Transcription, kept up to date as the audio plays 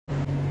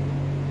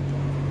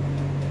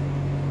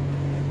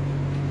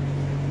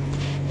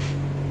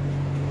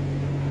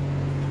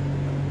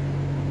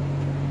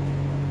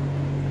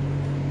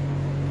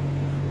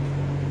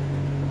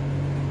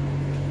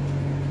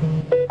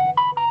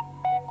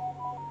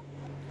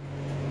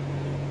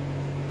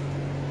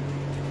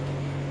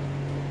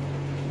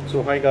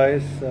So hi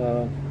guys,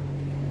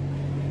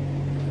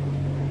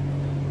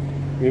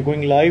 we're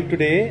going live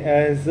today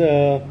as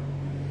I've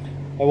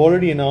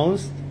already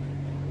announced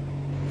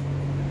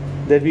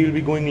that we will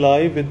be going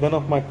live with one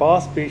of my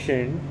past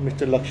patient,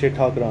 Mr. Lakshay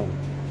Thakra.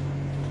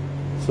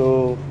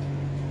 So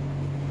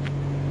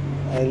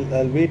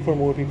I'll wait for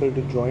more people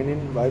to join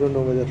in. I don't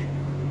know whether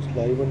it's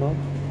live or not.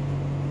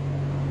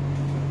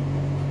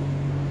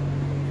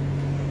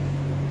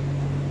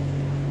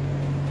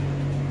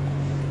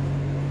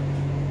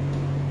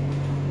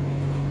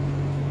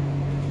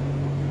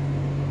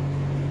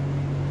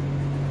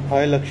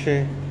 Hi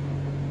Lakshay,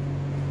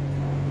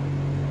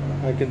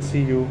 I can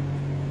see you.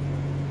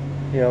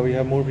 Yeah, we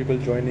have more people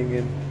joining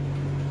in.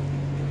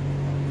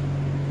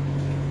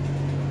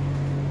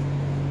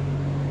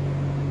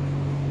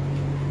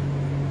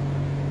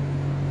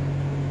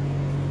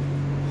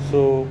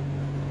 So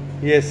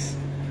yes,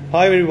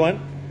 hi everyone.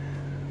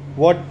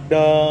 What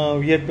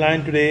we had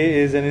planned today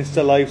is an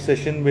Insta live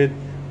session with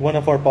one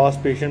of our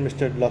past patients,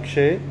 Mr.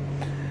 Lakshay.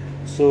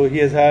 So he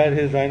has had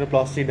his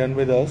rhinoplasty done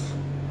with us,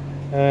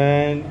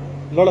 and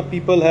a lot of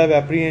people have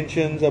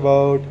apprehensions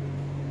about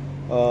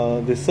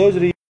this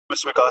surgery.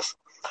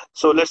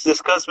 So let's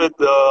discuss with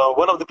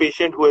one of the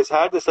patient who has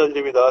had the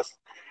surgery with us.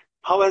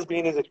 How has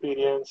been his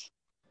experience?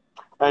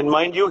 And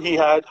mind you, he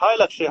had. Hi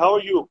Lakshay, how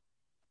are you?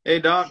 Hey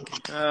Doc,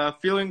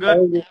 feeling How good?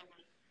 are you?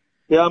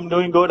 Yeah, I'm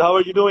doing good. How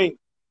are you doing?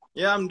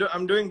 Yeah,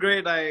 I'm doing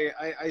great.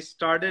 I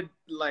started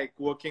like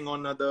working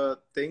on other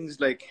things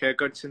like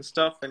haircuts and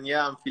stuff, and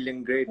yeah, I'm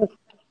feeling great.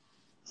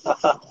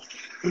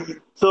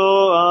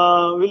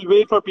 So we'll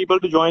wait for people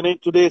to join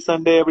it. Today is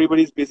Sunday,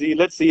 everybody's busy.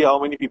 Let's see how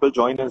many people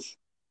join us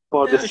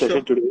for Yeah, this sure.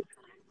 session today.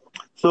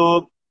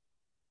 So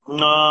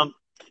um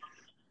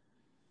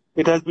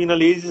it has been a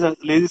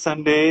lazy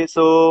Sunday.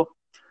 So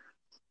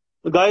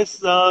guys,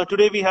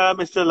 today we have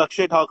Mr.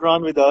 Lakshay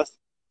Thakran with us.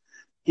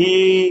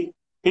 He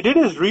did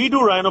his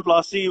redo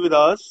rhinoplasty with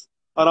us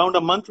around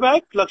a month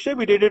back. Lakshay,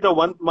 we did it a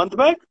 1 month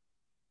back.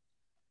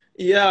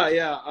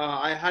 Yeah.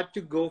 I had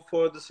to go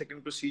for the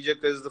second procedure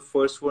because the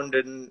first one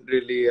didn't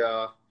really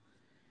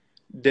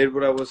did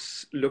what I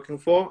was looking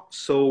for.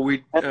 So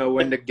we And,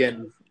 went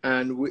again,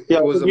 and yeah,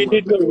 it so was a we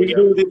did month your ago. Yeah.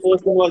 redo. The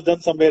first one was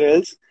done somewhere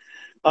else.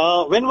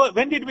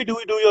 When did we do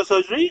your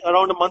surgery?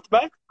 Around a month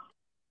back.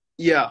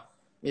 Yeah.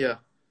 Yeah.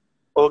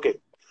 Okay.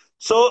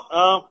 So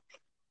a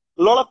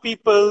lot of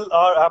people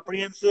are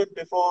apprehensive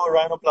before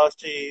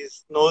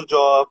rhinoplasties, nose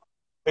job,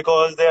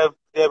 because they have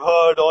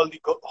heard all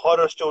the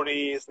horror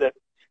stories that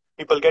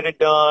people get it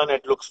done,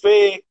 it looks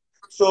fake.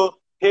 So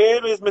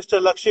here is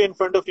Mr. Lakshay in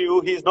front of you.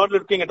 He's not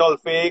looking at all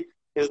fake.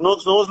 His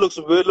nose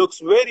looks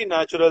very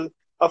natural.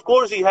 Of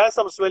course, he has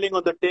some swelling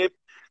on the tip,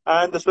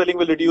 and the swelling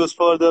will reduce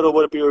further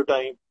over a period of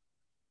time.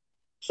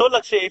 So,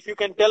 Lakshay, if you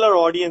can tell our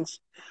audience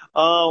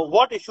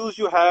what issues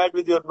you had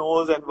with your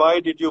nose and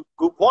why did you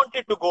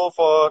wanted to go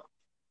for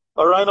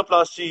a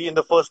rhinoplasty in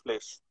the first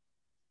place?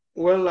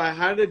 Well, I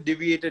had a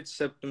deviated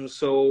septum,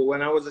 so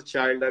when I was a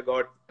child, I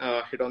got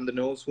hit on the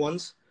nose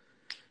once,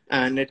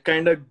 and it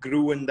kind of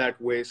grew in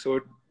that way. So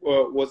it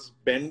was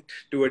bent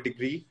to a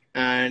degree,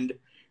 and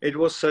it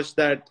was such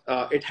that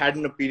it had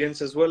an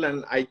appearance as well.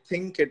 And I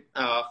think it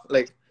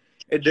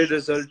did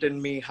result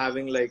in me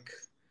having like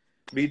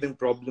breathing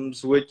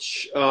problems,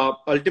 which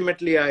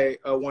ultimately I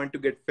want to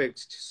get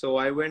fixed. So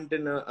I went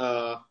in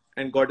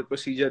and got a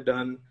procedure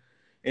done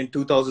in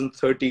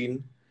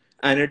 2013,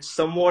 and it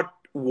somewhat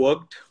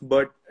worked,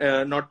 but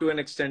not to an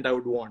extent I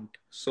would want.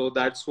 So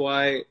that's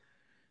why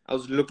I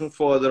was looking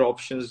for other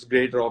options,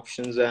 greater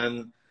options,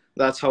 and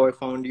that's how I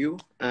found you.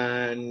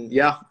 And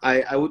yeah,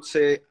 I would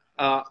say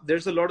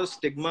there's a lot of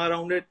stigma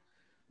around it.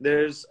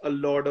 There's a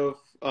lot of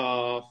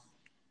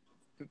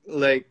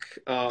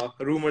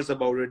rumors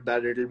about it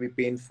that it'll be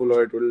painful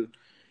or it will,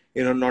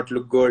 not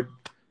look good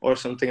or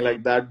something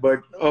like that.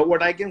 But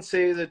what I can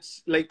say is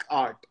it's like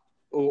art.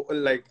 Oh,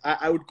 like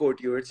I would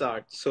quote you, it's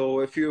art. So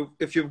if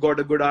you've got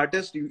a good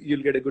artist,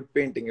 you'll get a good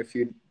painting. If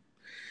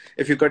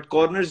you cut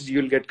corners,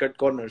 you'll get cut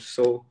corners.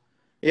 So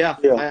yeah,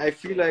 Yeah. I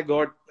feel I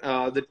got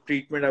the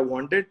treatment I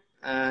wanted,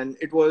 and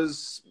it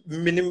was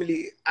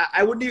minimally.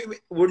 I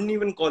wouldn't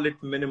even call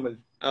it minimal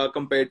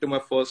compared to my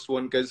first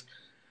one, because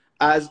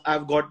as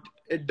I've got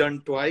it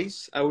done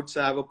twice, I would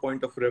say I have a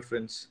point of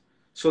reference.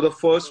 So the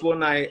first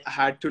one I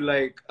had to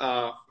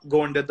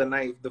go under the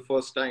knife the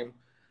first time.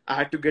 I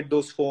had to get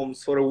those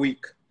foams for a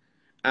week,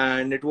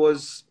 and it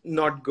was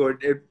not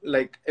good. It,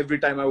 like every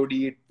time I would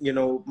eat,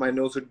 my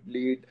nose would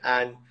bleed,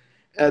 and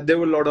there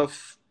were a lot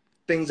of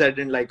things I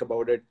didn't like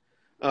about it.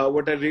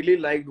 What I really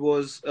liked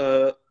was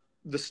the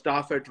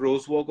staff at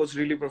Rosewalk was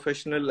really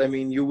professional. I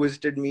mean, you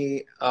visited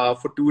me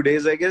for 2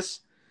 days, I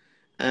guess,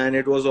 and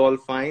it was all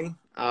fine.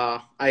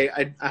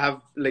 I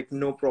have like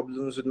no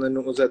problems with the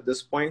nose at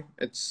this point.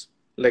 It's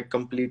like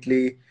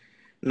completely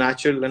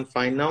natural and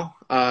fine now.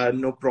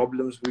 No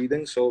problems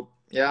breathing. So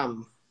yeah,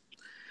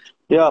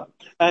 Yeah.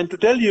 And to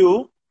tell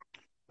you,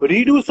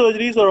 redo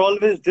surgeries are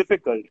always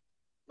difficult.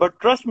 But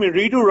trust me,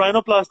 redo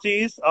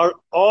rhinoplasties are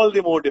all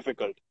the more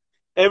difficult.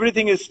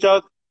 Everything is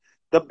stuck.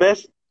 The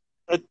best,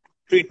 uh,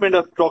 treatment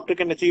a doctor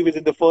can achieve is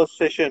in the first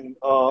session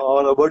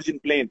or a virgin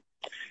plane.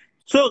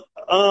 So,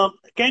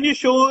 can you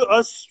show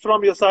us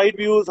from your side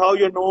views how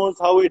your nose,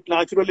 how it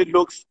naturally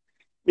looks?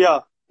 Yeah,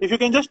 if you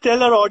can just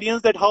tell our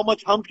audience that how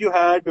much hump you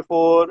had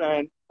before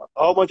and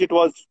how much it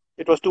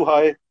was too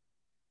high.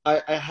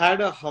 I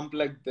had a hump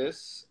like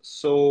this.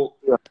 So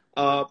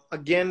Yeah.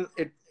 again,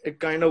 it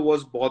kind of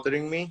was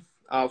bothering me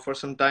for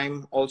some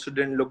time. Also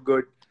didn't look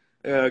good.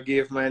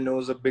 Gave my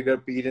nose a bigger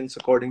appearance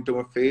according to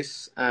my face.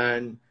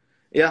 And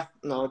yeah,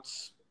 now it's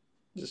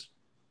just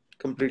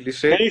completely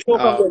Can straight. you show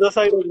from the other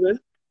side as well?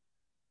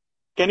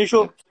 Can you Yeah.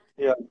 show?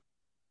 Yeah.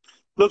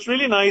 Looks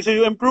really nice.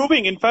 You're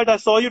improving. In fact, I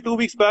saw you 2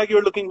 weeks back.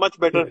 You're looking much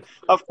better.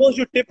 Of course,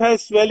 your tip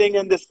has swelling,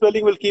 and the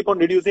swelling will keep on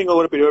reducing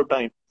over a period of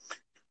time.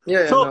 Yeah,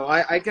 yeah, So, no,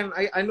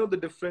 I know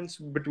the difference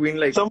between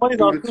like someone is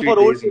 2 to 3 asking for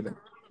old days pic. even.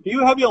 Do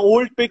you have your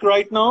old pic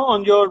right now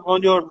on your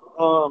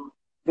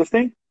this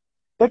thing?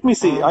 Let me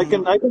see. Um,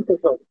 I can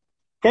check out.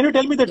 Can you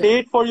tell me the yeah,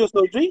 date for your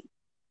surgery?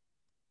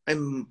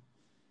 I'm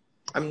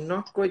I'm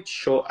not quite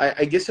sure.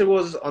 I guess it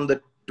was on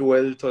the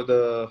 12th or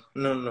the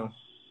no, no, no.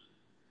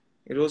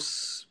 It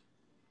was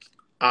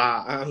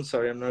I'm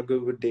sorry, I'm not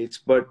good with dates,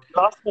 but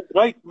Last month,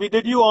 right? We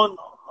did you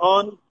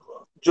on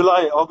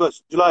July.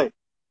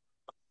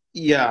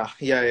 yeah,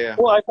 yeah, yeah.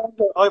 Oh,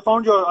 I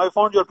found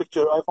your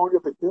picture. I found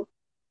your picture.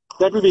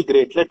 That will be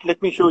great.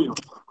 Let me show you.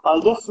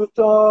 I'll just switch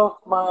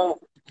my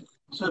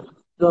so,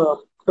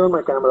 turn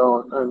my camera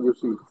on and you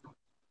see.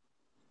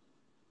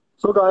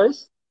 So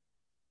guys,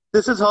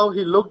 this is how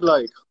he looked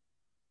like,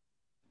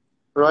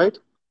 right?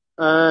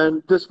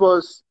 And this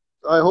was.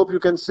 I hope you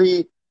can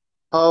see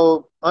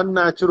how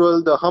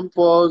unnatural the hump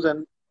was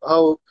and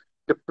how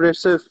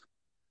depressive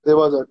there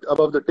was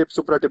above the tip,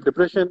 supratip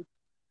depression.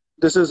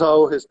 This is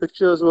how his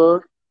pictures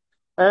were.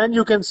 And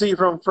you can see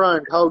from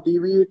front how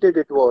deviated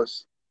it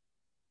was.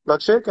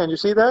 Lakshay, can you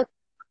see that?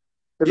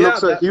 It Yeah,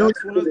 looks a huge.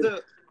 that's one of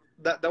the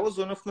that was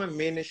one of my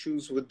main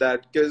issues with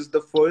that because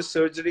the first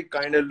surgery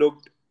kind of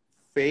looked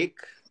fake,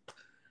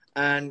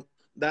 and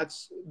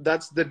that's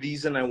the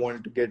reason I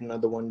wanted to get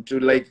another one to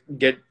like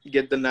get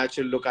the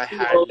natural look I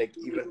had like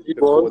even It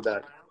before was.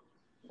 that.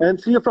 And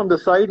see from the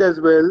side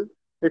as well.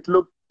 It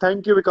looked.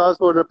 Thank you, Vikas,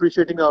 for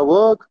appreciating our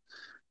work.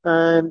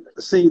 And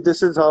see,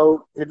 this is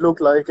how it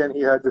looked like, and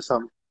he had the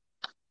sum.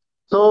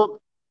 So,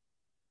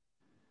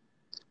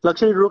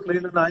 Lakshay looked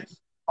really nice.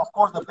 Of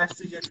course, the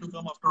best is yet to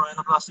come after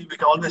rhinoplasty. We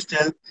can always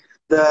tell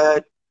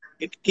that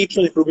it keeps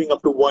on improving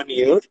up to 1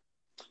 year.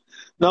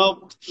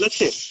 Now, let's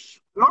say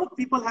a lot of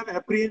people have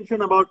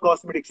apprehension about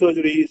cosmetic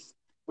surgeries,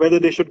 whether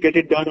they should get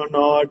it done or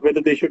not,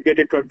 whether they should get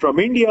it done from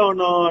India or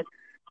not.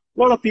 A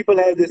lot of people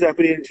have this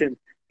apprehension.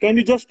 Can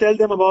you just tell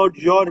them about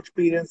your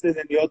experiences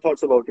and your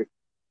thoughts about it?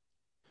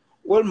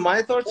 Well,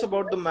 my thoughts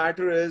about the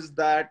matter is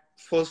that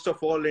first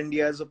of all,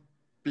 India as a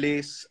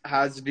place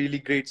has really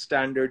great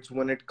standards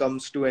when it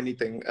comes to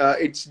anything.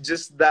 It's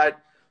just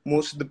that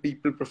most of the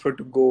people prefer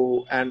to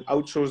go and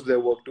outsource their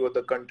work to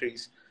other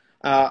countries.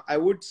 I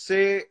would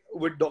say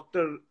with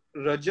Dr.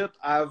 Rajat,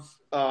 I've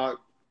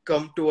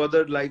come to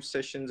other live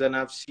sessions and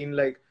I've seen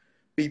like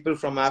people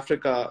from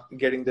Africa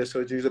getting their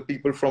surgeries or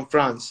people from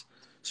France.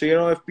 So, you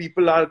know, if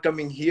people are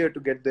coming here to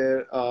get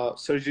their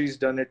surgeries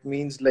done, it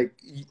means like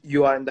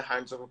you are in the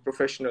hands of a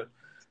professional.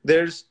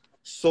 There's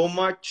so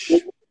much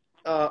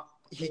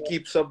he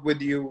keeps up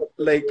with you.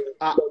 Like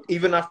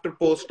even after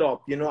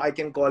post-op, you know, I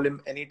can call him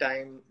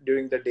anytime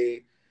during the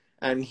day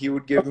and he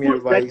would give Of me course,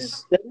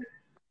 advice.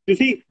 you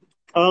see,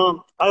 I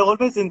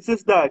always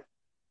insist that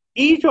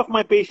each of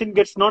my patient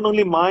gets not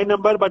only my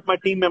number but my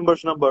team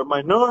member's number.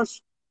 My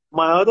nurse,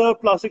 my other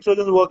plastic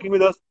surgeons working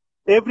with us,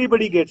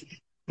 everybody gets.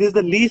 This is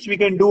the least we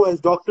can do as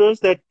doctors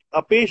that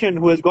a patient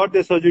who has got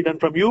their surgery done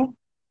from you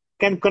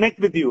can connect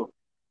with you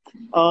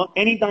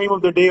any time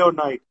of the day or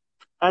night.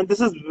 And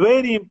this is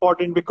very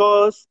important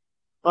because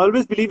I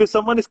always believe if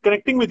someone is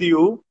connecting with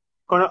you,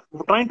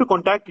 trying to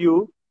contact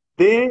you,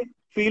 they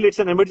feel it's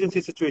an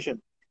emergency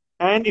situation.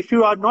 And if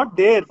you are not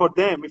there for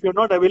them, if you're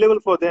not available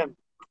for them,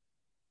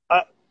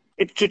 uh,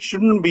 it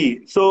shouldn't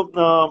be.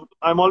 So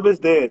I'm always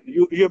there.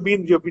 You've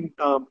been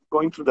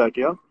going through that,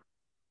 yeah.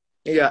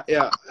 Yeah,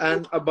 yeah.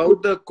 And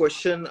about the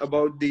question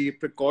about the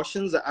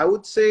precautions, I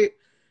would say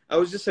I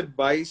was just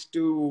advised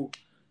to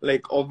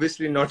like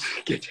obviously not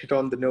get it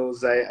on the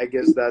nose. I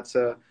guess that's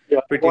a Yeah,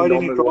 pretty avoid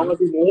any normal trauma one.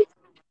 to nerve.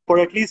 For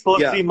at least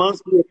first Yeah, 3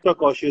 months, be extra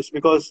cautious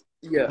because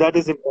yeah, that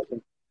is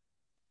important.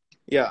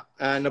 yeah.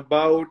 And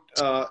about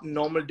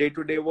normal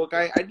day-to-day work,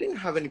 I didn't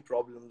have any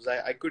problems.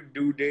 I could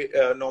do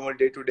normal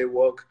day-to-day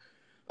work.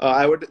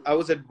 I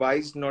was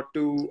advised not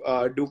to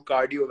do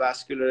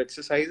cardiovascular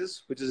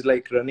exercises, which is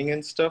like running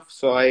and stuff.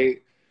 So I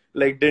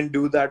like didn't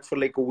do that for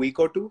like a week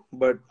or two.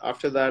 But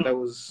after that, I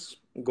was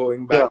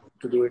going Yeah. back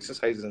to do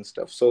exercises and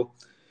stuff. So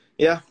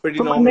yeah, pretty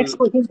So normal.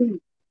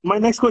 my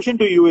next question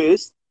to you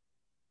is,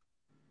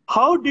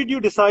 how did you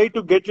decide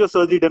to get your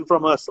surgery done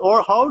from us,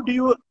 or how do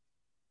you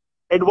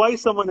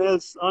advise someone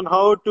else on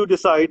how to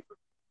decide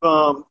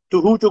to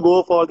who to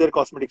go for their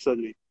cosmetic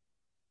surgery?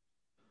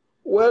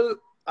 Well,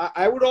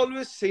 I would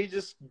always say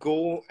just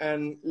go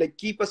and like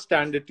keep a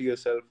standard to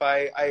yourself.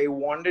 I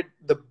wanted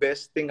the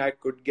best thing I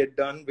could get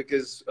done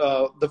because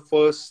the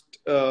first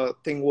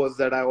thing was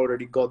that I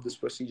already got this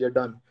procedure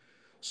done.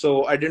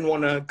 So I didn't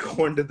want to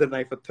go under the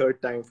knife a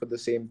third time for the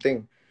same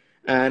thing.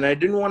 And I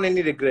didn't want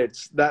any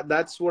regrets.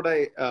 That's what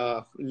I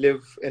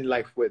live in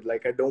life with.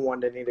 Like, I don't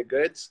want any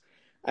regrets.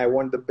 I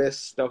want the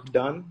best stuff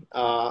done,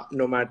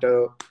 no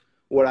matter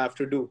what I have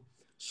to do.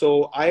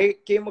 So I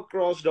came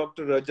across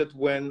Dr. Rajat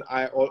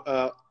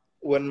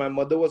when my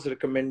mother was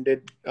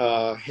recommended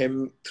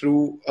him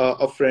through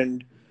a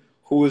friend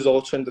who is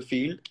also in the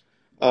field.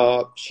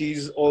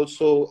 She's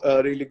also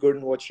really good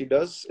in what she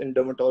does in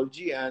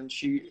dermatology, and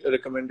she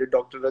recommended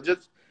Dr.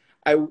 Rajat.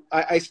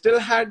 I still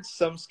had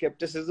some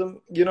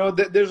skepticism. You know,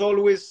 there's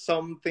always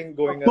something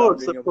going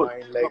around in Of your course,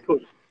 mind, of like,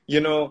 course. you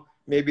know,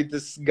 maybe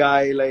this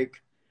guy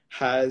like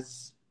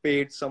has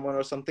paid someone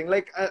or something.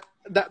 Like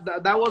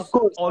that Of was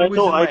course, I always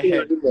know. in I my can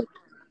head. agree that.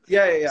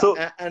 Yeah, yeah, yeah. So,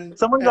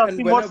 someone is And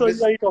asking when what I surgery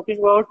visit, are you talking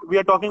about? We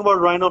are talking about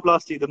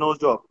rhinoplasty, the nose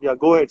job. Yeah,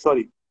 go ahead.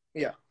 Sorry.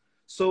 yeah.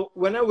 So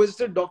when I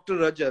visited Dr.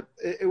 Rajat,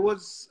 it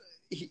was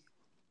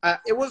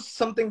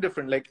something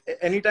different. Like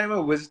anytime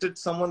I visited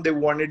someone, they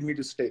wanted me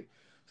to stay.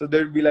 So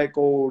they'd be like,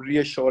 "Oh,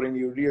 reassuring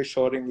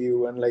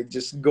you," and like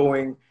just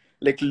going,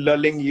 like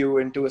lulling you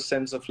into a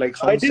sense of like,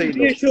 I "Hum se didn't hi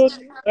lo." reassure.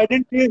 I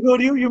didn't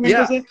reassure you. You mean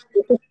to Yeah, say?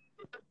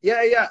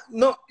 yeah, yeah.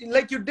 No,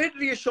 like you did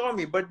reassure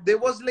me, but there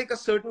was like a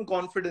certain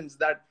confidence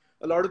that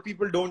a lot of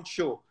people don't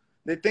show.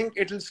 They think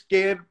it'll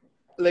scare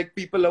like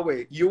people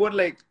away. You were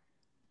like,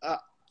 uh,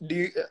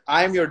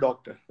 I am your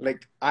doctor.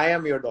 Like, I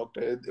am your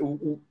doctor.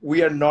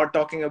 We are not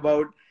talking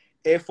about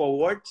if or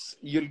words.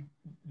 You'll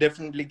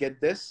definitely get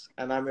this,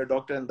 and I'm your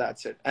doctor, and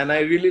that's it. And I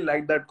really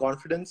like that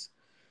confidence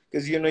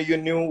because you know you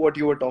knew what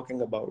you were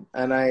talking about,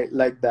 and I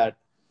like that.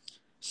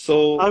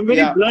 So I'm very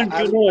yeah, blunt.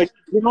 You know it.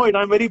 You know it.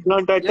 I'm very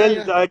blunt. yeah,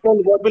 yeah, I tell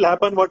what will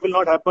happen, what will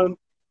not happen,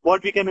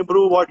 what we can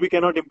improve, what we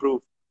cannot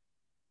improve.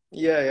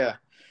 yeah,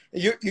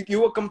 yeah.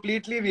 You were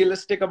completely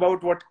realistic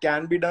about what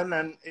can be done,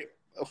 and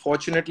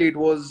fortunately, it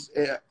was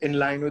in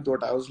line with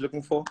what I was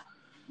looking for.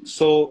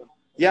 So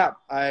yeah,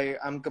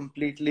 I'm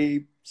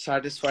completely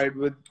satisfied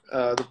with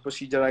the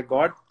procedure I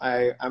got.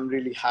 I'm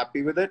really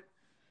happy with it.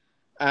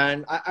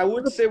 And I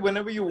would say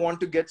whenever you want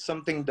to get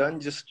something done,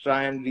 just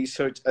try and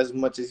research as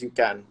much as you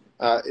can.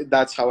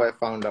 That's how I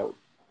found out.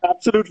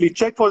 Absolutely.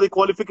 Check for the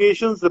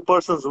qualifications, the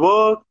person's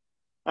work,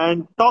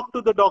 and talk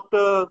to the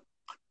doctor.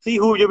 See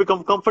who you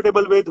become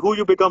comfortable with, who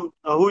you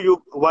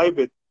vibe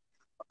with.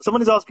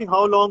 Someone is asking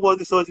how long was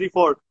the surgery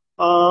for.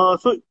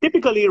 So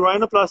typically,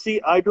 rhinoplasty,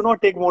 I do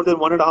not take more than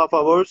 1.5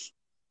 hours.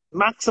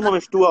 Maximum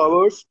is 2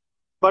 hours.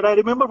 But I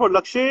remember for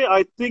Lakshay,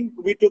 I think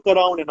we took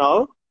around an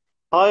hour.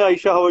 Hi,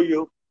 Aisha, how are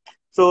you?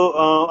 So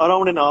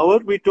around an hour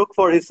we took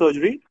for his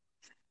surgery,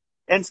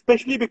 and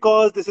especially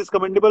because this is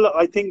commendable.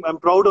 I think I'm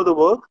proud of the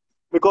work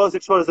because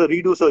it was a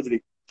redo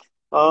surgery.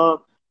 Uh,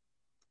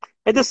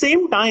 at the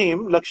same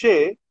time,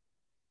 Lakshay,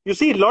 you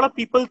see, a lot of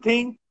people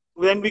think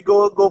when we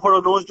go for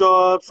a nose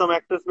job, some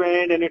actors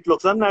went and it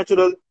looks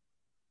unnatural.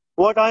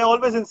 What I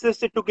always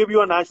insisted to give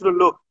you a natural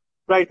look,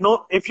 right?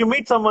 No, if you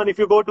meet someone, if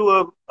you go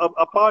to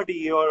a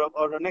party or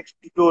a next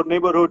door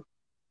neighborhood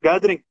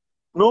gathering,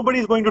 nobody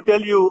is going to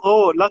tell you,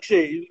 "Oh,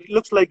 Lakshay, it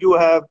looks like you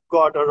have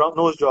got a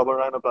nose job or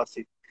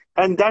rhinoplasty,"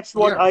 and that's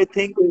what Yeah. I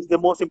think is the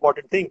most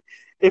important thing.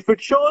 If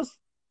it shows,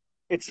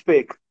 it's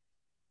fake,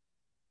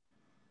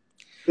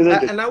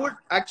 isn't it? And I would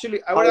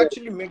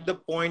actually make the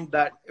point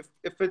that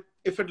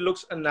if it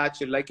looks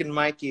unnatural, like in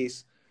my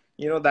case,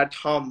 you know, that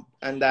hump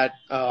and that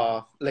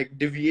like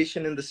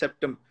deviation in the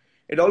septum,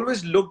 it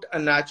always looked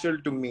unnatural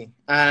to me.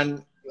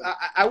 And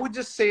I would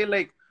just say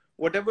like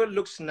whatever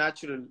looks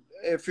natural,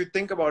 if you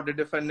think about it,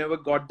 if I never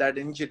got that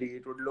injury,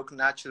 it would look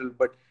natural,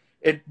 but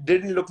it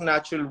didn't look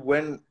natural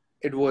when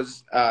it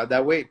was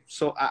that way.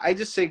 So I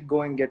just say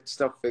go and get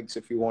stuff fixed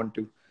if you want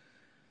to.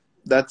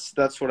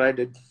 That's what I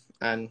did,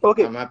 and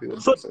Okay. I'm happy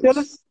with the So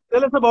results.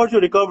 tell us about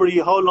your recovery.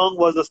 How long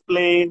was the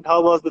splint?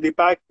 How was the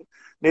pack,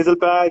 nasal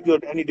pack? You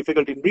had any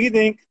difficulty in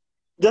breathing?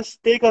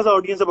 Just take us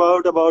audience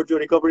about your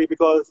recovery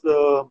because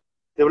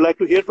they would like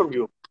to hear from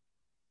you.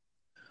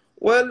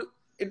 Well,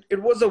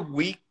 it was a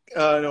week.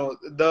 No,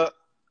 the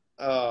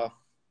uh,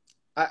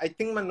 I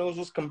think my nose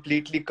was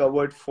completely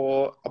covered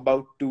for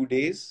about 2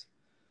 days.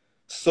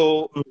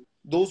 So Mm.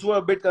 those were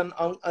a bit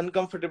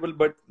uncomfortable,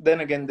 but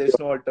then again, there's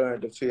no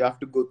alternative. So you have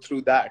to go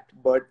through that.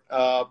 But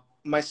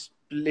my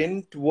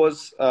splint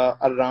was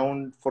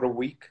around for a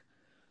week.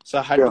 So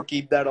I had Yeah. to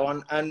keep that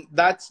on. And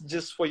that's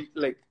just for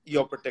like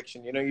your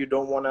protection. You know, you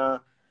don't want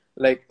to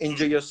like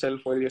injure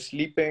yourself while you're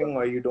sleeping,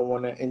 or you don't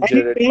want to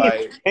Any injure it pain?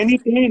 by, Any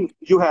pain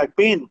you had?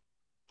 Pain.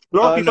 A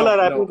lot of people no, are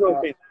no. apprehensive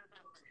of pain.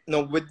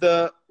 No, with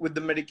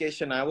the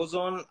medication I was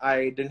on,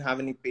 I didn't have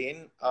any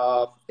pain.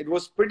 It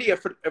was pretty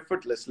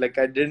effortless. Like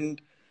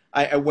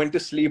I went to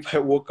sleep. I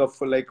woke up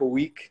for like a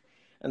week,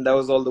 and that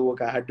was all the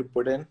work I had to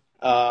put in.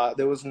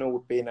 There was no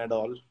pain at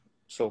all.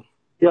 So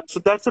Yeah. So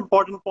that's an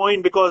important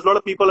point because a lot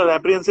of people are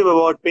apprehensive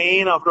about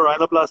pain after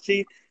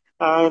rhinoplasty.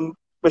 And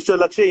Mr.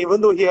 Lakshay,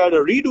 even though he had a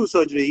redo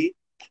surgery,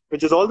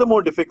 which is all the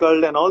more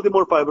difficult and all the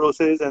more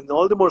fibrosis and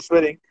all the more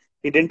swelling,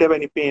 he didn't have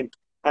any pain.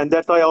 And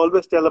that's why I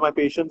always tell my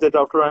patients that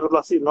after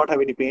rhinoplasty, you will not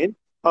have any pain.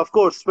 Of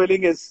course,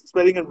 swelling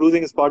and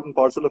bruising is part and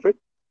parcel of it,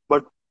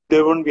 but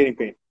there won't be any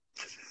pain.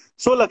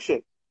 So,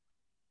 Lakshay,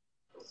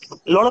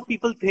 a lot of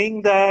people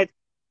think that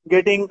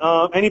getting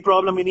any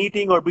problem in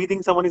eating or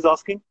breathing, someone is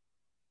asking.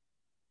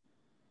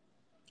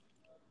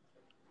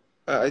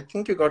 I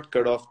think you got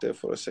cut off there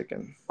for a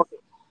second. Okay.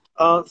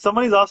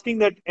 Someone is asking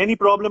that any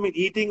problem in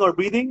eating or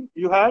breathing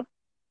you had?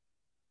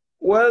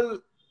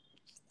 Well,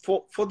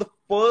 for the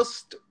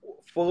first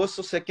or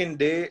second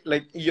day,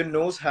 like your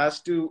nose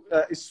has to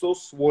is so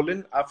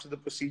swollen after the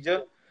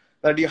procedure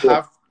that you Yeah.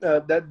 have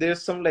that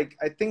there's some, like,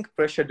 I think,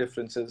 pressure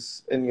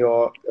differences in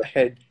your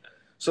head.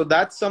 So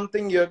that's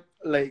something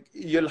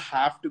you'll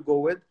have to go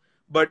with.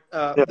 But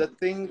Yeah. the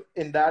thing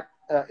in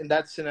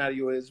that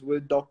scenario is,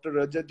 with Dr.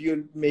 Rajat,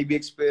 you'll maybe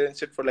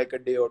experience it for like a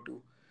day or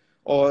two.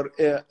 Or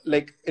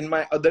like in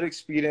my other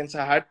experience,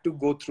 I had to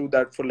go through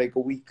that for like a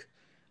week.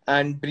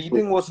 And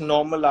breathing was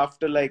normal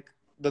after like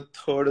the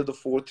third or the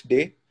fourth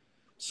day.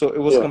 So it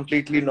was Yeah.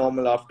 completely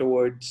normal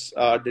afterwards.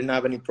 Didn't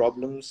have any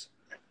problems.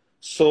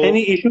 So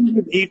Any issues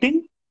with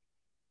eating?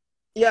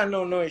 yeah,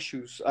 no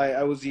issues.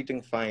 I was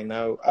eating fine.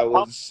 I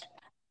was.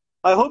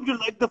 I hope you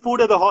like the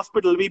food at the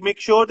hospital. We make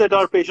sure that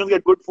our patients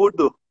get good food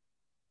though.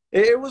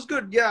 It was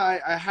good. Yeah,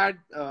 I had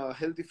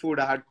healthy food.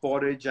 I had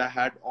porridge. I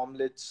had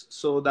omelets.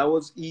 So that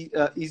was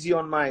easy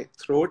on my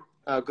throat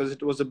because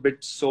it was a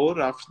bit sore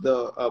after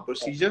the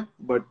procedure.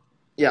 But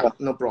yeah, Yeah.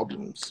 no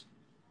problems.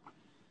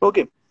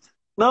 Okay.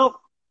 Now,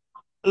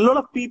 a lot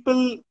of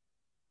people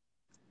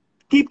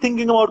keep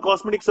thinking about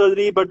cosmetic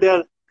surgery, but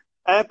they're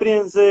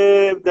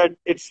apprehensive that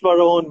it's for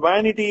own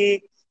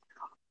vanity.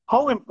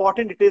 How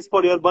important it is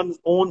for your one's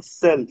own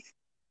self,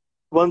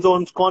 one's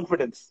own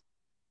confidence.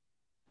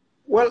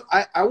 Well,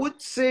 I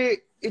would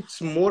say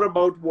it's more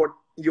about what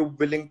you're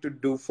willing to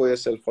do for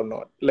yourself or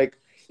not. Like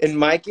in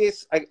my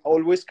case, I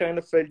always kind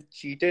of felt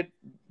cheated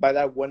by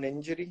that one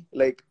injury.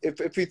 Like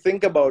if you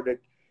think about it,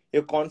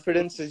 your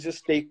confidence is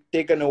just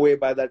taken away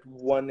by that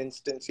one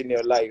instance in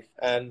your life.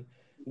 And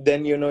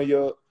then,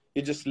 you're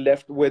just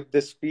left with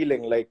this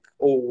feeling like,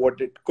 oh,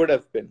 what it could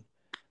have been.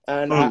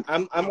 And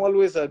Hmm. I'm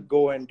always a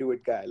go and do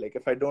it guy. Like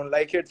if I don't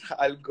like it,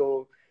 I'll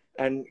go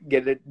and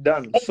get it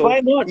done. And why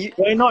So not?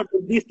 Why not?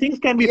 These things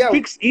can be yeah.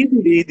 fixed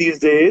easily these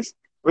days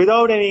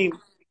without any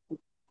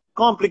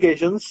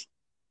complications.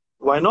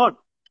 Why not?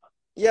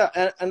 Yeah,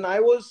 and I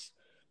was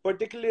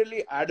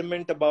particularly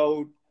adamant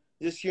about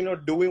just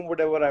doing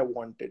whatever I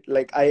wanted.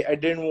 Like I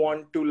didn't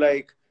want to,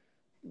 like,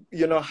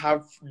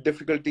 have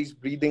difficulties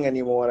breathing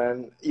anymore,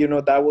 and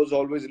that was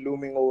always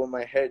looming over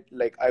my head.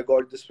 Like I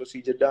got this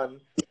procedure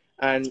done,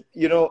 and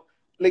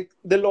like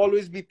there'll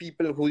always be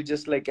people who'll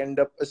just like end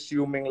up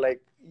assuming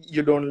like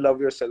you don't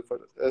love yourself,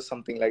 or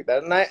something like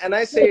that. And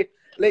I say,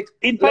 like,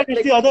 In fact,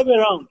 it's the like, other way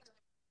around.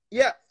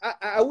 yeah,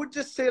 I would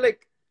just say,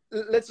 like,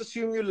 let's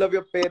assume you love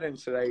your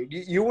parents, right?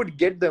 You would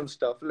get them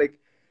stuff. Like,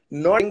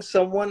 not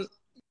someone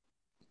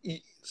you,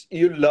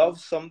 you love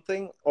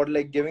something, or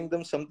like giving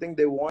them something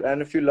they want.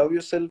 And if you love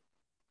yourself,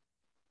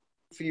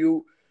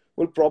 you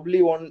will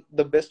probably want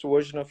the best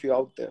version of you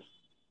out there.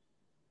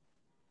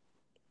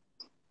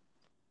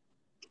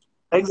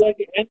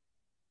 Exactly. And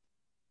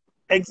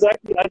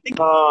exactly.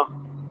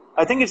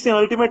 I think it's the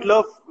ultimate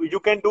love you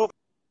can do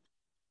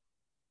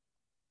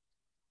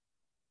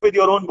with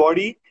your own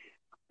body,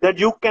 that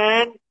you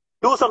can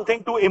do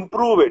something to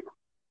improve it.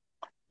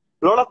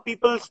 A lot of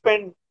people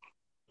spend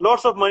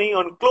lots of money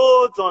on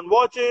clothes, on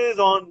watches,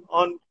 on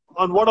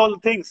what all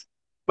things.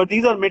 But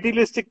these are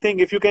materialistic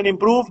things. If you can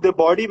improve the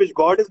body which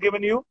God has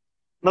given you,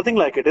 nothing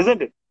like it,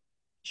 isn't it?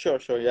 Sure,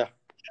 yeah,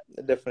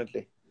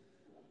 definitely.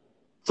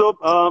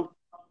 So,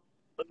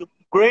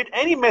 great.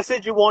 Any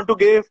message you want to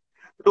give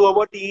to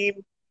our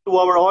team, to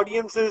our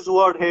audiences who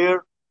are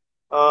here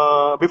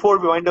before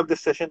we wind up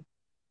this session?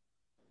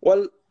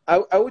 Well,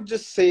 I would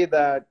just say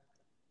that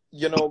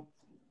you know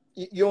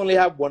you only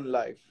have one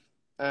life,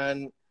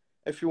 and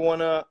if you want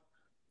to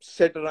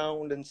sit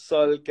around and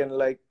sulk and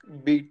like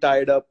be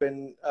tied up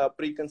in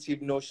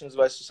preconceived notions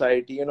by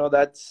society,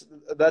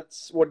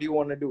 that's what you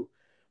want to do.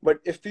 But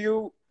if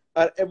you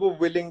are ever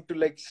willing to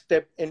like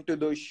step into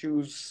those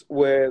shoes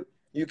where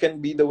you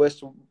can be the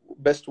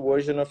best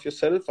version of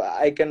yourself,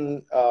 I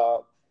can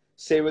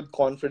say with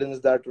confidence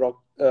that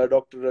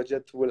Dr.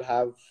 Rajat will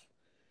have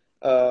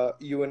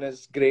you in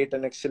his great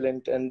and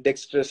excellent and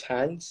dexterous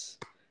hands,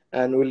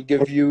 and will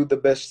give you the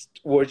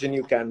best version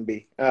you can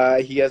be.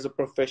 He has a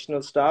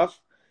professional staff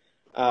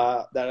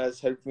that has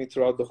helped me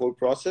throughout the whole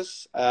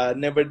process.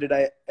 Never did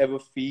I ever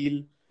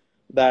feel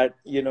that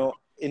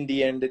in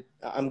the end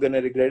I'm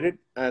gonna regret it.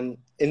 And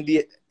in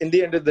the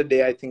end of the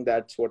day, I think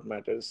that's what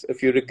matters.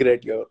 If you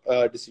regret your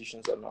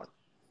decisions or not,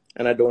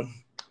 and I don't.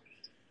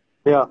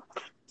 Yeah.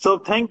 So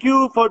thank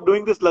you for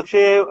doing this,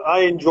 Lakshay.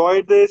 I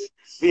enjoyed this.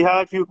 We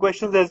had few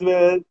questions as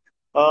well.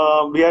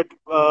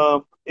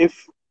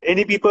 If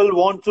any people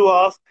want to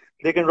ask,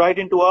 they can write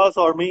into us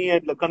or me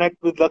and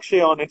connect with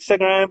Lakshay on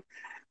Instagram.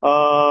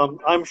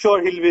 I'm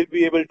sure he'll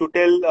be able to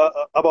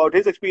tell about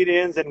his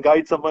experience and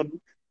guide someone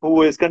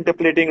who is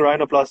contemplating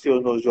rhinoplasty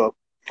or nose job.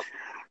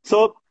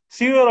 So,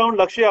 see you around,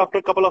 Lakshay, after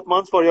a couple of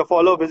months for your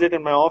follow visit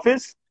in my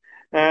office.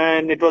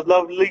 And it was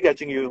lovely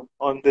catching you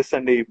on this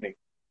Sunday evening.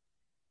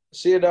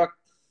 See you, Doc.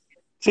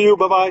 See you.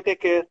 Bye bye.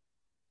 Take care.